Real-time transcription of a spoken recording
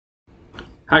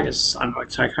Aegis, I'm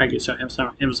Tech Aegis at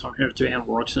Amazon here today, and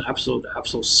we're watching episode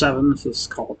 7. This is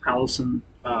called Alice.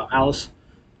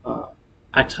 Uh,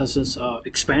 Act has this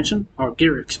expansion, or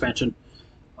gear expansion.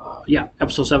 Yeah,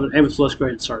 episode 7. Amos, let's go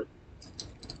ahead and start.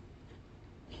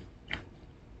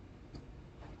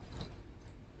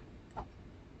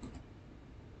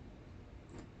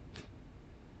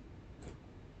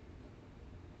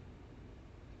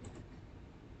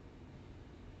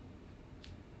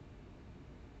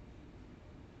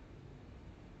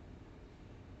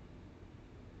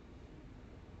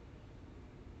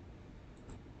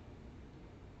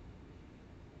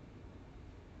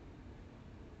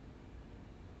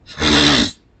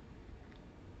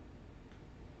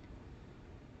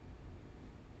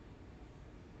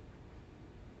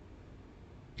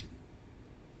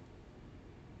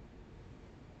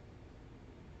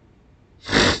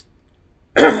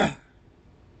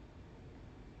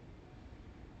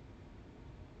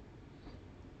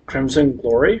 Crimson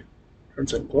Glory?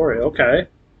 Crimson Glory, okay.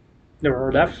 Never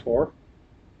heard that before.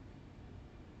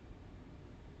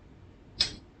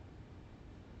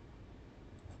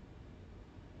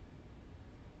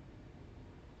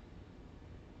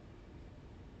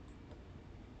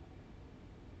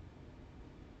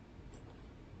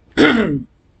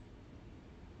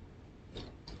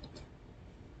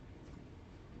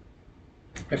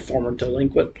 A former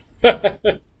delinquent.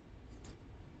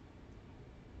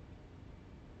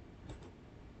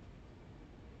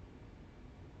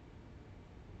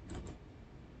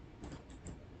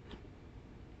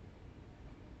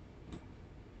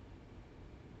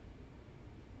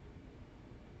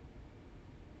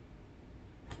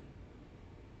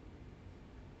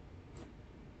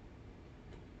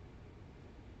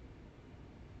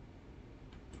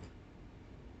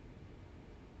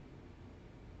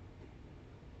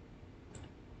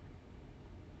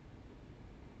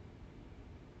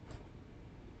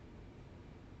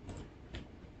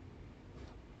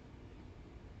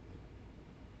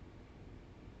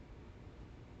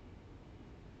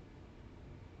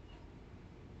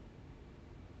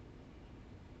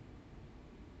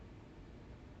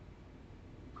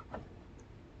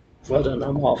 Well done,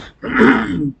 I'm off.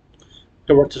 Good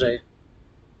work today.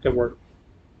 Good work.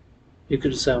 You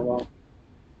could have said, well,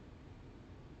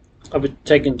 I'll be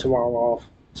taking tomorrow off,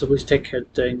 so please take care of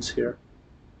things here.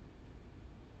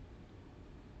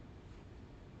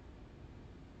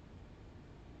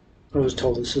 I was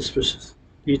totally suspicious.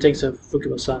 You think so,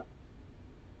 Fukuba-san?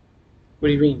 What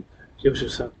do you mean,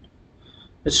 Yoshi-san?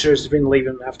 It sure has been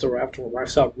leaving after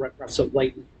wraps up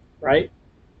lately, right?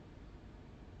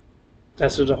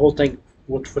 That's the whole thing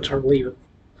with her leaving.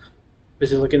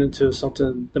 Busy looking into something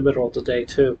in the middle of the day,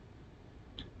 too.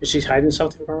 Is she hiding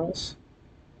something from us?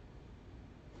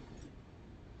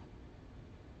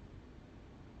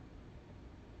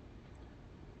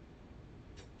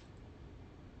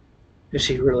 Is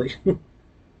she really?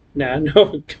 Nah,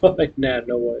 no, God, nah,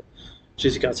 no way.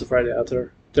 She's got some Friday out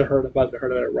there. Heard about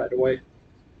it right away.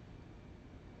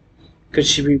 Could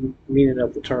she be meeting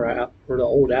up with her the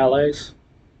old allies?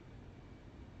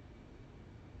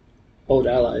 Old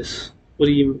allies. What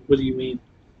do you mean?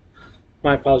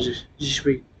 My apologies.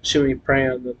 You should be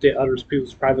preying on the other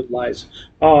people's private lives.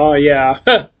 Oh yeah.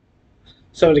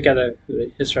 Somebody got a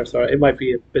history thought. It might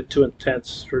be a bit too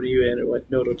intense for you anyway.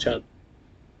 Nodo-chan.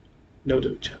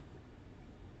 Nodo-chan.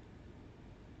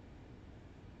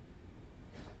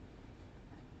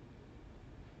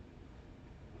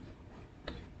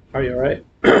 Are you alright?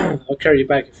 I'll carry you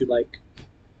back if you like.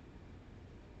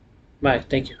 My,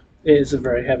 thank you. It isn't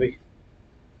very heavy.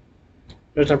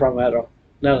 There's no problem at all.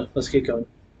 Now let's get going.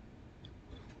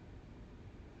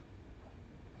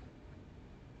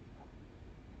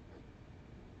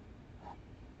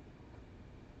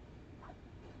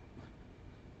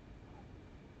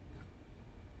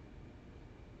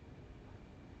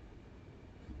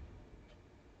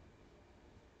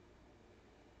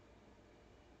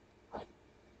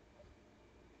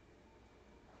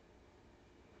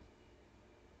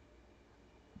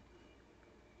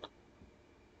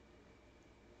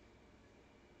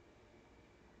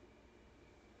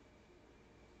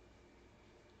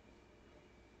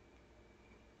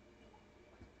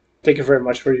 Thank you very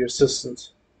much for your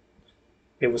assistance.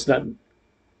 It was nothing.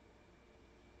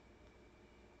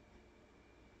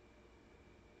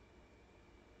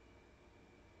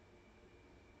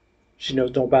 She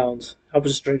knows no bounds.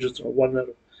 Helping strangers or one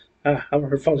another. I'm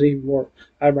her father even more.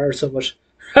 I admire her so much.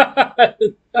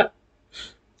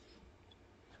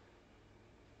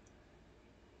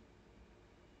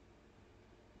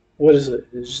 What is it?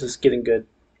 It's just getting good.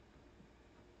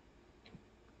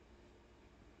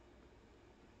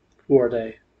 Who are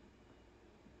they?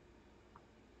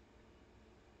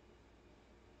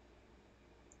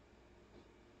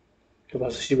 ¿Qué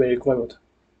pasa? She made equipment.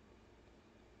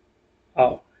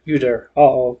 Oh, you there.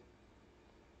 Uh-oh.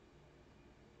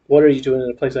 What are you doing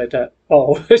in a place like that?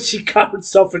 Oh, she got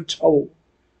herself in trouble.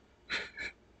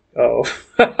 Oh.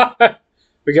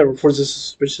 We gotta report this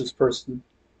suspicious person.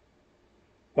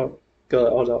 Oh, God.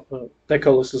 Oh, no. Oh, that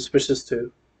girl looks suspicious,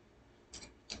 too.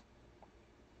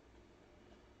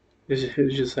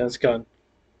 It just has gun.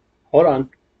 Hold on.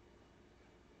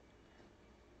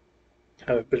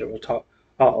 Have a bit of a talk.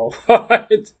 Uh-oh.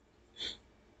 it's,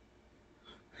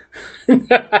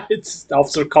 it's the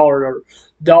officer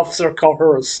called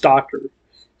her a stalker.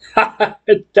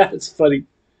 That's funny.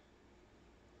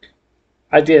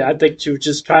 I did. I think she was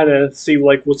just trying to see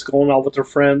like what's going on with her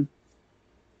friend.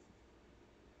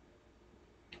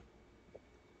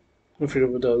 I forget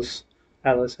what those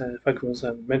Atlas and if I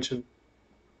could mention.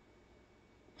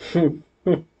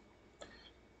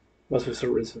 Must be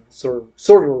some reason. Sort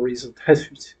of a reason.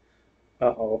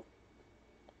 Uh-oh.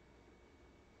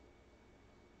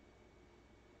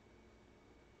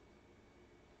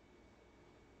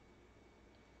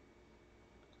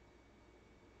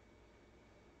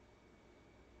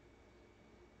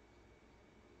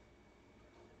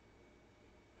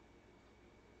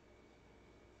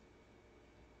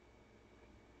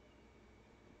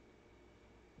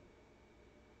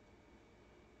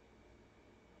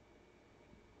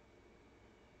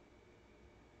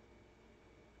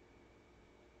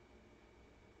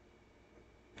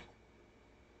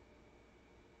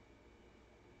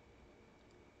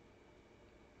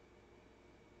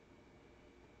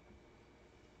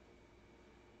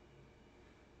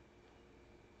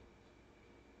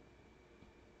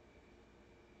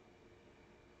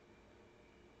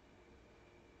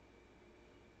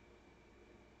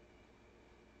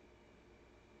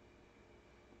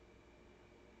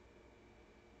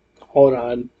 Hold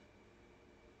on.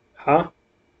 Huh?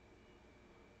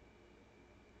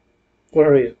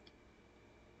 Where are you?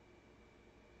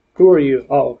 Who are you?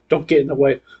 Oh, don't get in the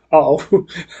way. Oh,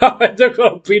 they're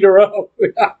gonna beat her up.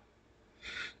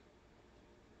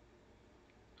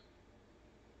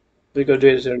 They're gonna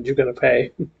do this and you're gonna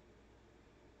pay. And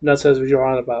that says what you're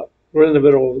on about. We're in the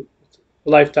middle of a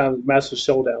lifetime massive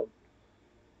showdown.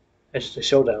 It's the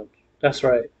showdown. That's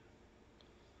right.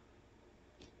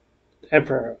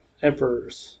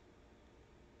 Emperors.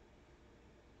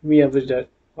 Me every day.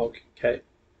 Okay.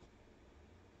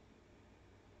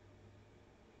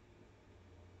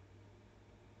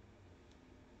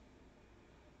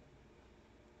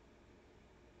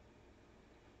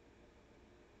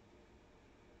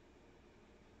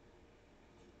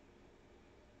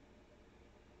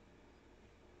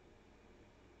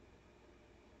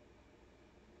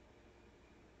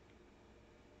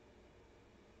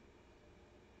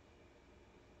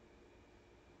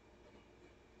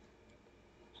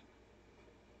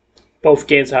 Both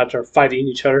games out there fighting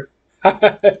each other.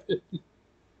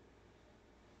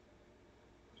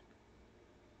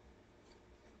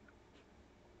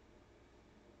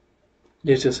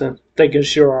 You just thinking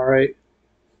sure alright.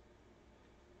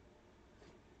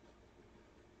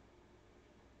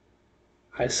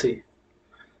 I see.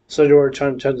 So they were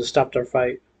trying to stop their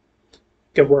fight.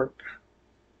 Good work.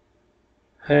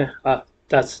 Huh?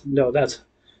 That's no, that's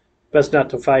best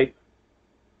not to fight.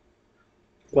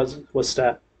 What's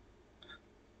that?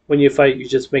 When you fight, you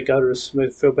just make others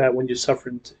feel bad. When you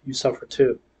suffer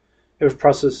too. If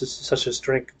process is such a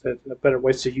strength, that better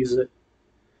ways to use it.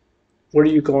 What are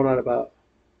you going on about?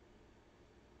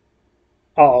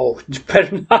 Oh, you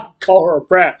better not call her a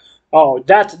brat. Oh,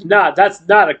 that's not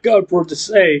a good word to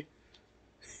say.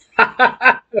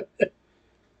 Uh-oh.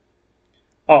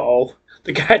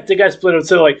 The guy split up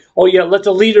so like, oh yeah, let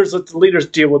the leaders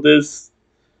deal with this.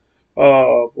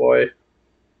 Oh boy.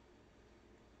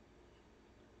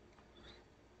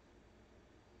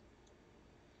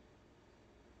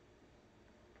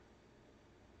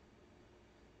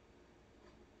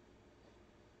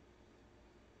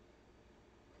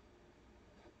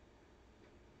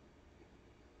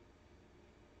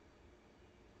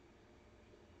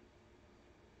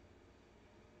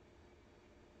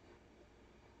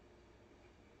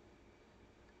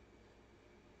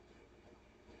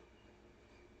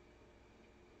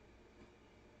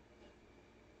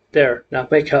 There, now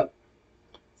make up.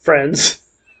 Friends.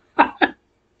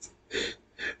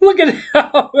 Look at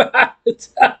how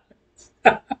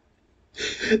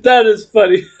that is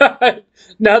funny.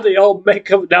 Now they all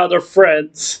make up, now they're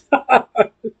friends.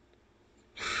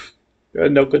 No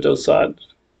Kodo-san.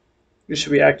 You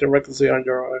should be acting recklessly on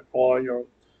your.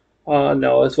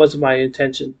 No, this wasn't my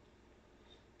intention.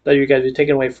 That you guys be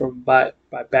taken away from by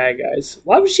bad guys.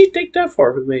 Why would she take that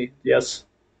for me? Yes.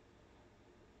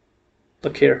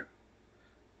 Look here.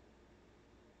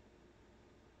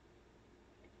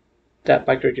 that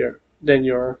biker then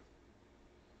you're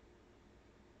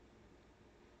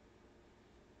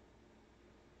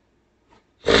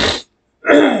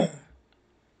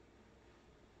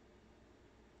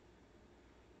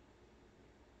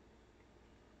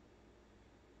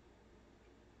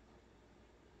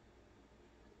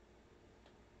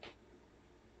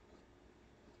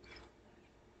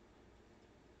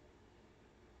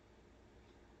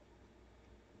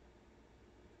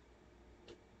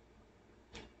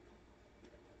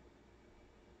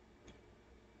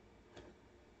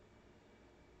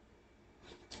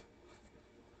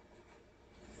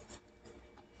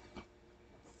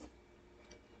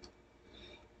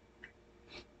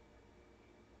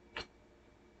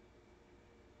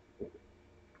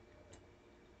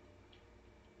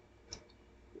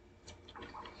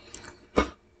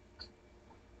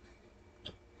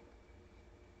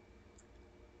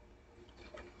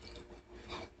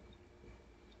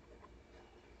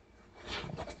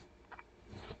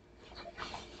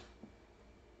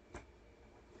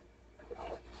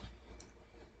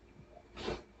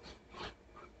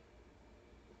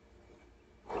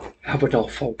how about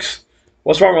old folks?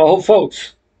 What's wrong with old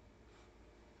folks?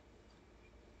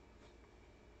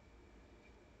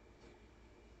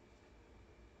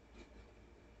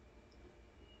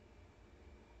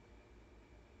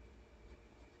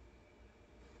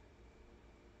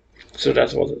 So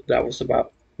that's what that was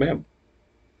about, ma'am.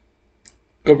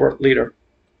 Good work, leader.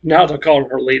 Now they're calling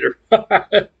her leader.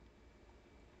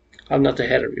 I'm not the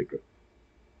head of your group.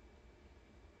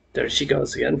 There she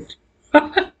goes again.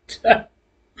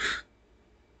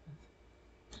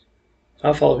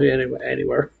 I'll follow you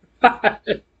anywhere.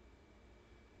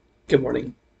 Good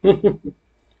morning.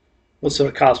 What sort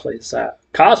of cosplay is that?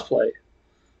 Cosplay?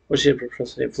 Was she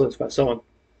influenced by someone?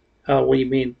 What do you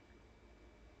mean,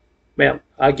 ma'am?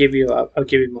 I'll give you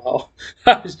all.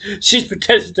 She's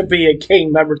pretending to be a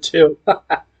king member too.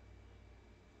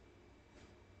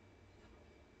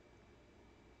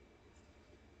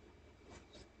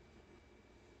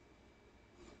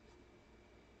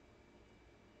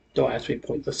 Don't ask me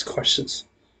pointless questions.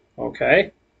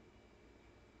 Okay.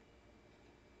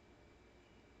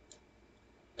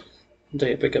 I'll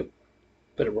take a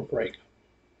bit of a break.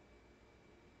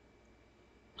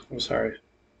 I'm sorry.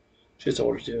 She's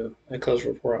ordered you a close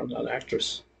report on an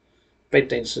actress. Big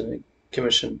things in the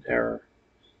commission error.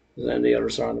 Then the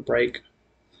others are on the break.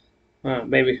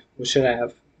 Maybe we should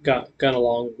have gone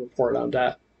along and report on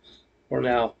that. We're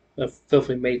now a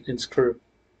filthy maintenance crew.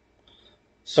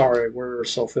 Sorry, we're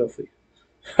so filthy.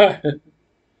 Now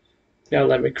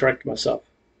let me correct myself.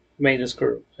 Maintenance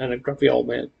crew and a grumpy old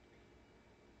man.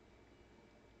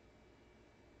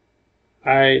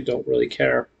 I don't really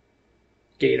care.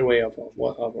 Gateway of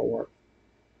our work.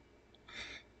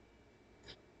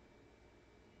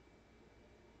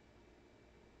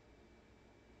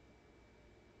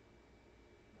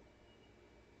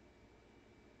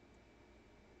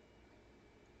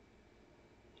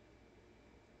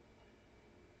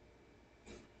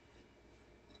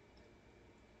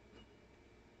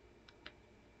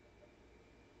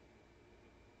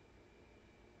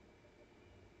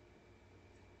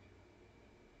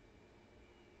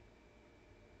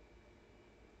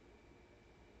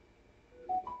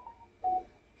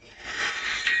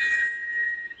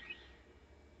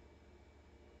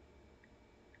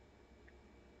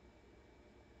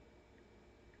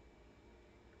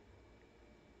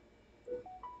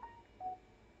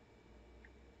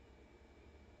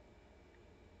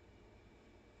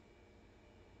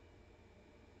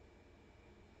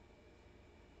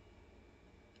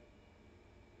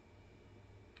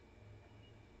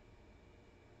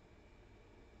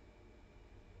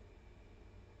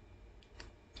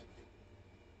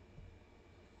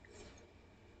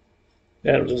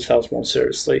 Handle this house more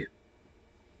seriously.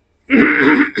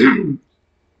 I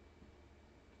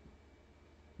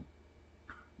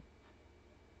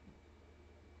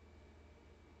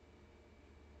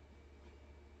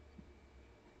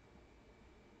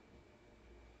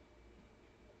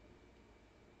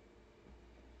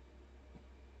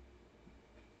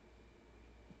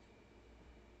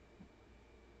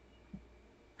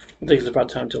think it's about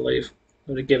time to leave.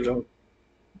 I'm gonna give them.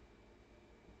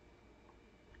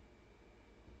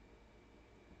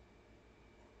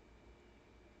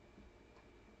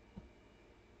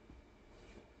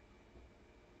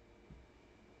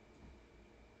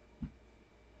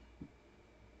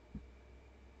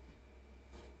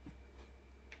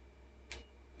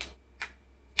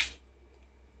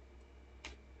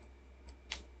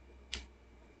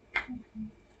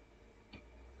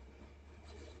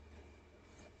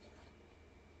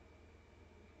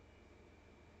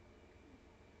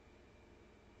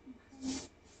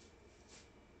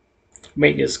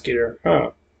 Maintenance gear.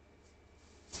 Huh.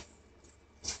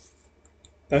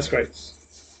 That's great.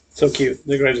 So cute.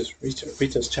 The greatest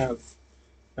Rita's Chan.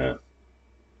 Uh,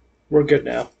 we're good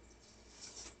now.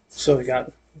 So we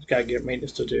got to get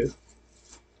maintenance to do.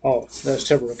 Oh, that's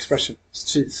terrible expression.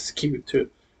 It's cute too.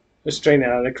 It's straining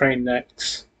out of the crane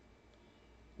necks.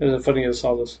 And the funny is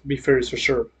all this. Be furious for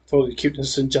sure. Totally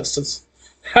cuteness and justice.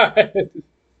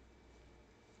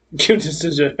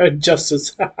 Cuteness and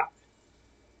justice.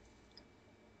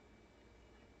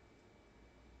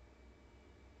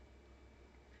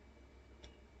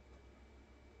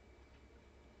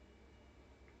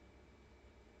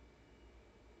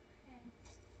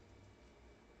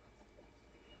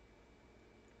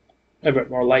 A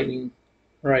bit more lightning,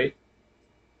 right?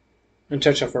 And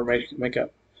touch up her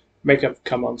makeup. Makeup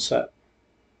come on set.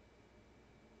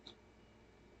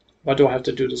 Why do I have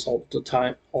to do this all the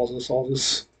time? All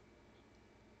this.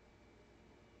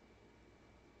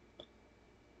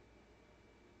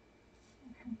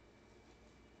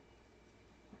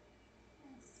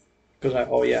 Because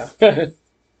oh yeah.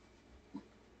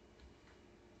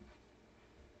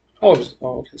 Oh,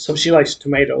 okay. So she likes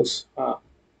tomatoes.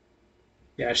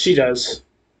 Yeah, she does.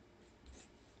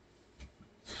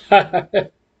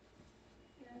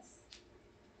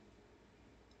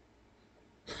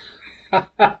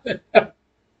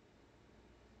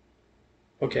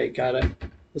 Okay, got it.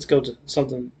 Let's go to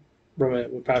something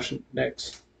romantic with passion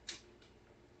next.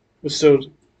 We're still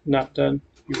not done.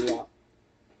 You lot.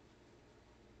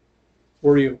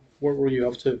 Where were you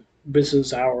up to?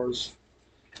 Business hours.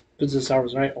 Business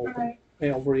hours ain't over. Right.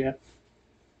 Ain't over yet.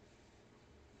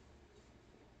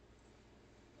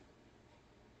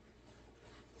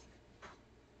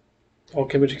 Oh,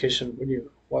 communication.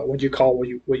 What you call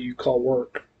what you call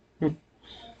work?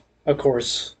 Of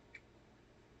course.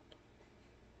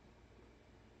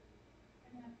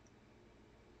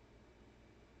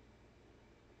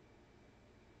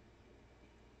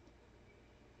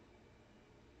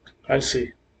 I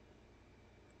see.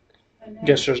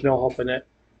 Guess there's no hope in it.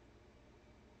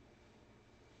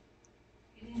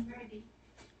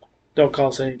 Don't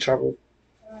cause any trouble.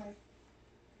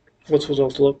 What's with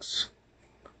those looks?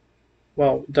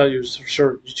 Well, tell you for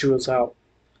sure you chew us out.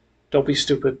 Don't be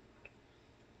stupid.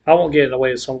 I won't get in the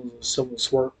way of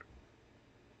someone's work.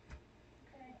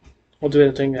 I'll do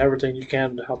everything you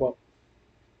can to help out.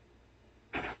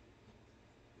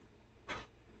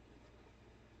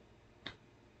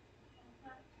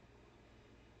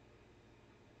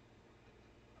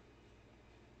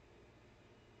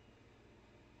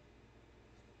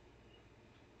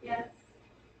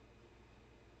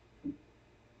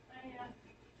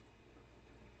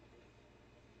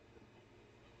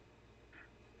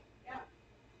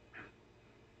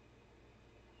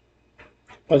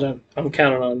 But I'm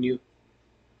counting on you.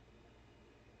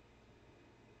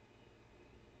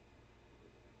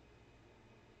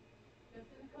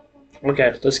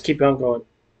 Okay, let's keep on going.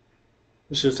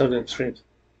 Let's do something extreme.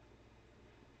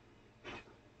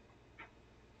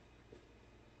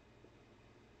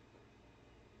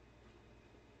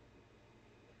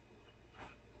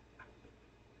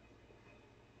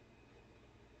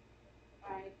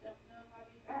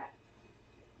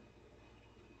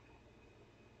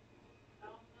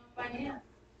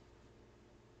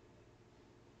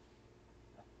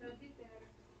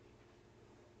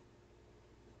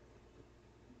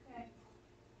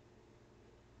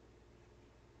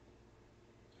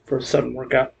 For a sudden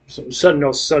workout. So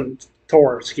sudden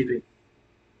tour, excuse me.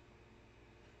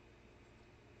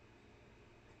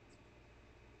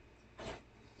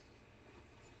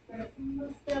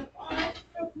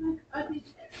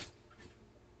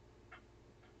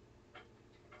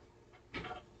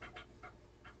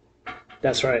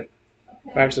 That's right.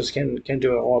 Practice can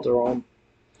do it all their own.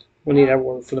 We need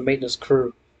everyone for the maintenance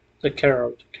crew to care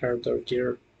of their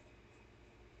gear.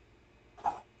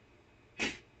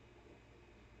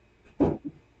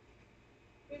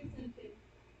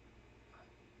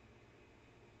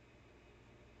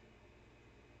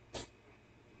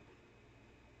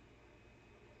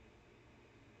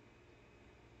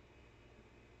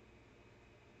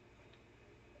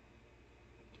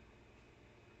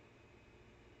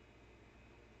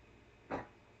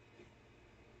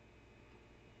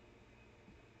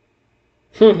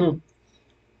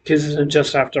 Kids isn't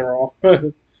just after all.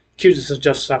 Kids isn't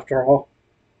just after all.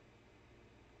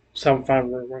 Some fine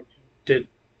work did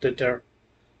there.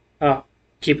 Ah,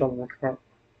 keep on working.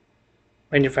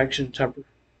 Manufacturing temper.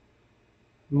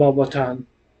 Mobatan.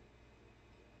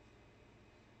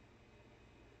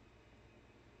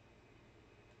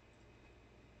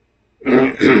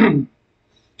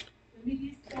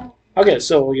 Okay,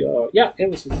 so yeah, it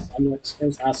was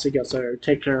nice to get there.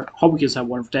 Take care. Hope you guys have a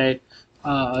wonderful day.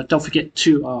 Don't forget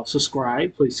to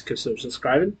subscribe. Please consider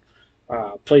subscribing.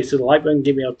 Please hit the like button,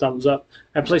 give me a thumbs up,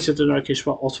 and please hit the notification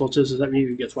bell also so that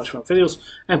you get to watch my videos.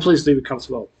 And please leave a comment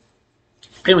below.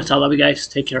 Anyways, I love you guys.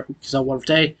 Take care. Hope you guys have a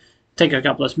wonderful day. Take care.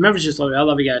 God bless. Remember, just love you. I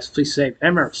love you guys. Please stay.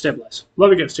 And remember, stay blessed.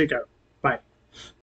 Love you guys. Take care. Bye.